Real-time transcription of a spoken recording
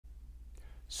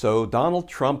So Donald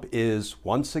Trump is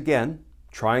once again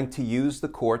trying to use the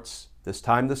courts, this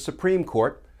time the Supreme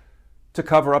Court, to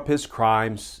cover up his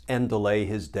crimes and delay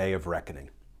his day of reckoning.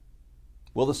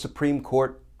 Will the Supreme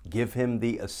Court give him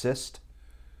the assist?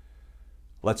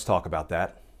 Let's talk about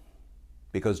that,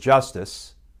 because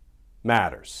justice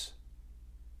matters.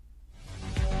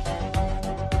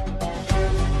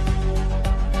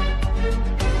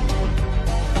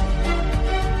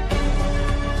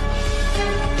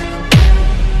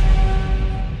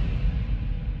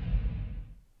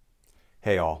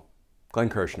 Hey all, Glenn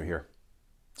Kirshner here.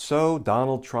 So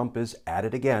Donald Trump is at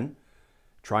it again,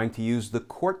 trying to use the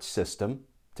court system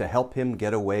to help him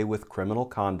get away with criminal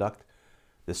conduct.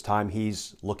 This time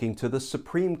he's looking to the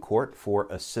Supreme Court for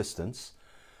assistance.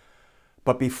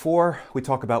 But before we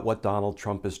talk about what Donald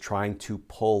Trump is trying to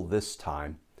pull this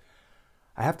time,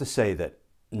 I have to say that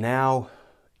now,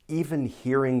 even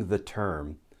hearing the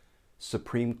term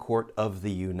Supreme Court of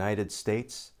the United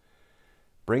States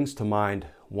brings to mind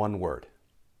one word: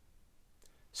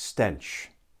 stench.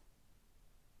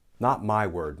 Not my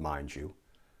word, mind you.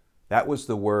 That was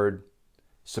the word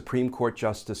Supreme Court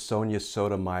Justice Sonia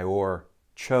Sotomayor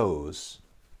chose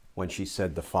when she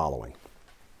said the following: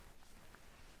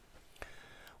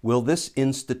 "Will this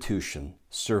institution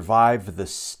survive the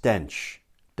stench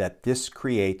that this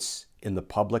creates in the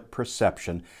public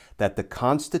perception that the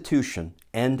Constitution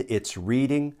and its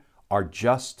reading are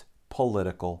just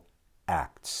political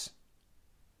acts?"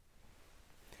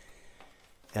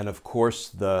 And of course,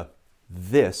 the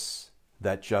 "this"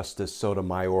 that Justice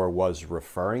Sotomayor was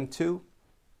referring to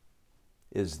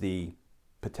is the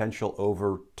potential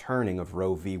overturning of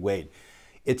Roe v. Wade.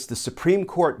 It's the Supreme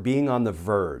Court being on the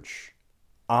verge,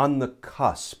 on the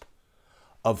cusp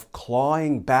of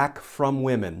clawing back from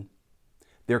women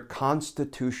their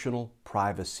constitutional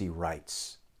privacy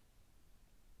rights,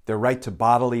 their right to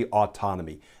bodily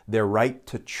autonomy, their right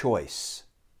to choice.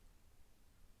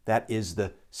 That is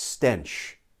the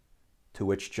stench to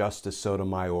which Justice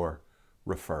Sotomayor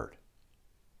referred.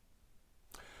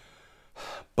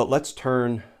 But let's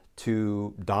turn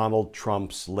to Donald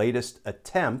Trump's latest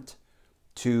attempt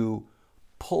to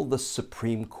pull the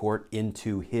Supreme Court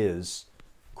into his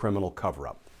criminal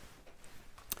cover-up.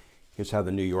 Here's how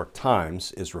the New York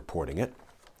Times is reporting it.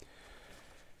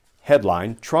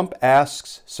 Headline: Trump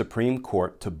asks Supreme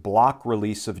Court to block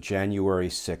release of January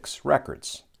 6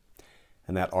 records.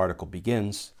 And that article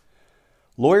begins: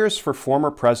 lawyers for former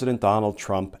President Donald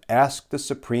Trump asked the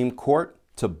Supreme Court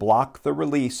to block the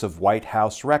release of White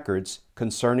House records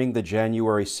concerning the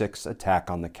January 6 attack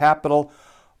on the Capitol,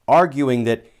 arguing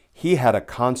that he had a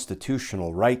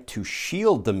constitutional right to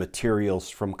shield the materials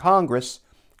from Congress,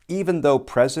 even though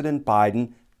President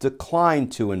Biden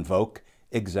declined to invoke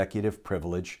executive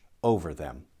privilege over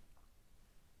them.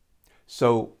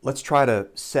 So let's try to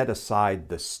set aside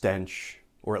the stench,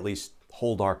 or at least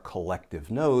hold our collective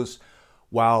nose,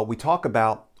 while we talk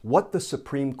about what the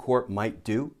Supreme Court might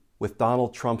do with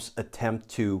Donald Trump's attempt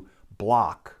to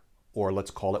block, or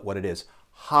let's call it what it is,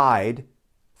 hide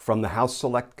from the House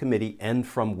Select Committee and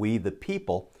from we the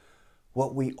people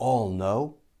what we all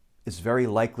know is very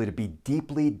likely to be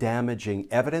deeply damaging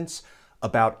evidence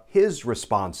about his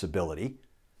responsibility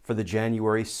for the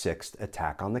January 6th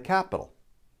attack on the Capitol.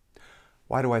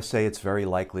 Why do I say it's very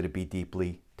likely to be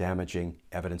deeply damaging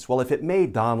evidence? Well, if it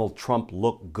made Donald Trump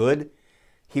look good,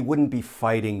 he wouldn't be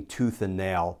fighting tooth and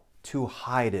nail to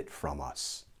hide it from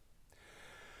us.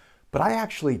 But I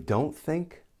actually don't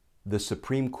think the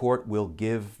Supreme Court will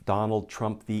give Donald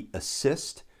Trump the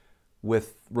assist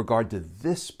with regard to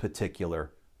this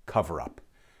particular cover-up.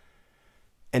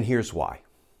 And here's why.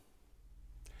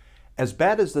 As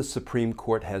bad as the Supreme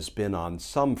Court has been on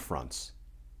some fronts,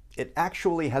 it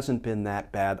actually hasn't been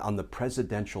that bad on the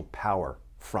presidential power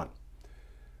front.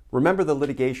 Remember the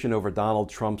litigation over Donald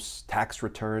Trump's tax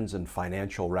returns and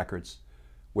financial records,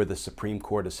 where the Supreme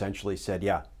Court essentially said,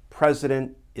 yeah,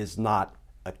 president is not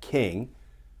a king,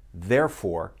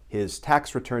 therefore his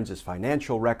tax returns, his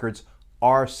financial records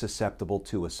are susceptible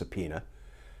to a subpoena.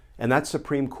 And that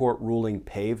Supreme Court ruling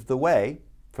paved the way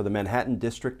for the Manhattan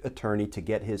District Attorney to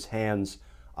get his hands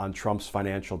on Trump's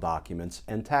financial documents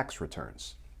and tax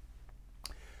returns.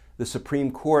 The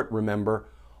Supreme Court, remember,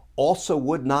 also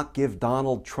would not give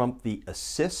Donald Trump the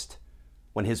assist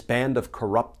when his band of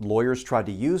corrupt lawyers tried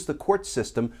to use the court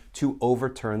system to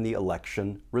overturn the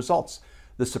election results.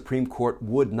 The Supreme Court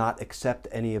would not accept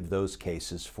any of those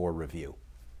cases for review.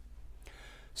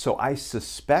 So I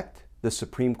suspect the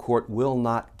Supreme Court will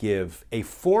not give a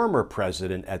former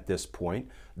president at this point,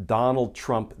 Donald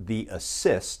Trump, the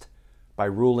assist by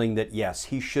ruling that, yes,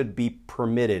 he should be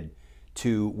permitted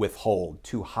to withhold,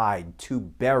 to hide, to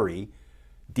bury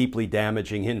deeply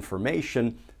damaging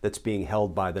information that's being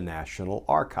held by the National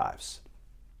Archives.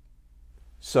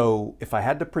 So if I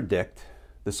had to predict,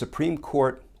 the Supreme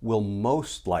Court will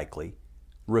most likely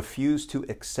refuse to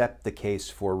accept the case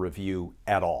for review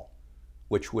at all,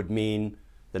 which would mean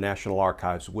the National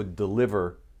Archives would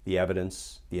deliver the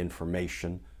evidence, the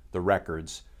information, the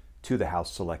records to the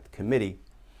House Select Committee.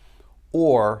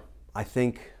 Or I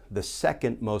think the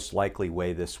second most likely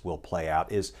way this will play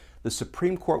out is the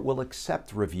Supreme Court will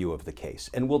accept review of the case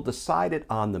and will decide it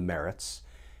on the merits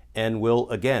and will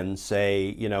again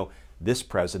say, this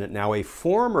president, now a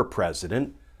former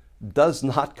president, does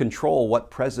not control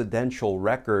what presidential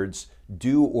records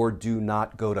do or do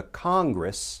not go to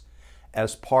Congress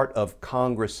as part of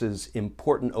Congress's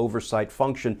important oversight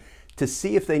function to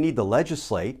see if they need to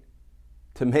legislate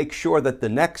to make sure that the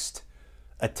next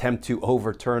attempt to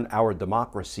overturn our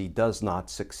democracy does not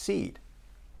succeed.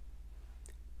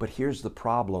 But here's the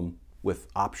problem with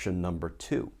option number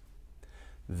 2.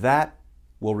 That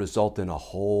will result in a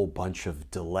whole bunch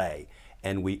of delay.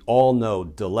 And we all know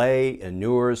delay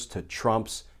inures to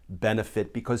Trump's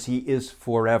benefit because he is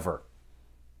forever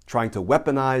trying to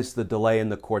weaponize the delay in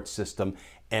the court system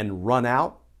and run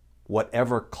out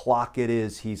whatever clock it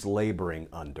is he's laboring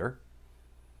under.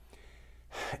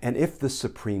 And if the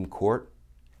Supreme Court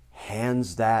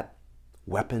hands that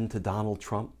weapon to Donald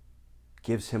Trump,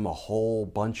 gives him a whole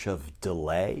bunch of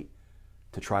delay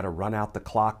to try to run out the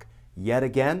clock yet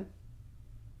again,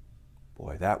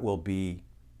 boy, that will be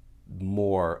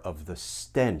more of the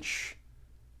stench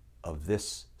of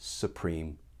this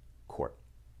Supreme Court.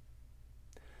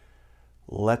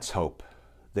 Let's hope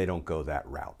they don't go that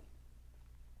route,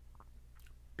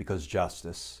 because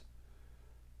justice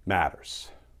matters.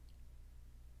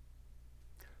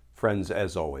 Friends,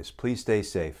 as always, please stay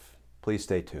safe, please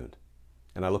stay tuned,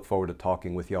 and I look forward to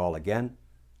talking with you all again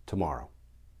tomorrow.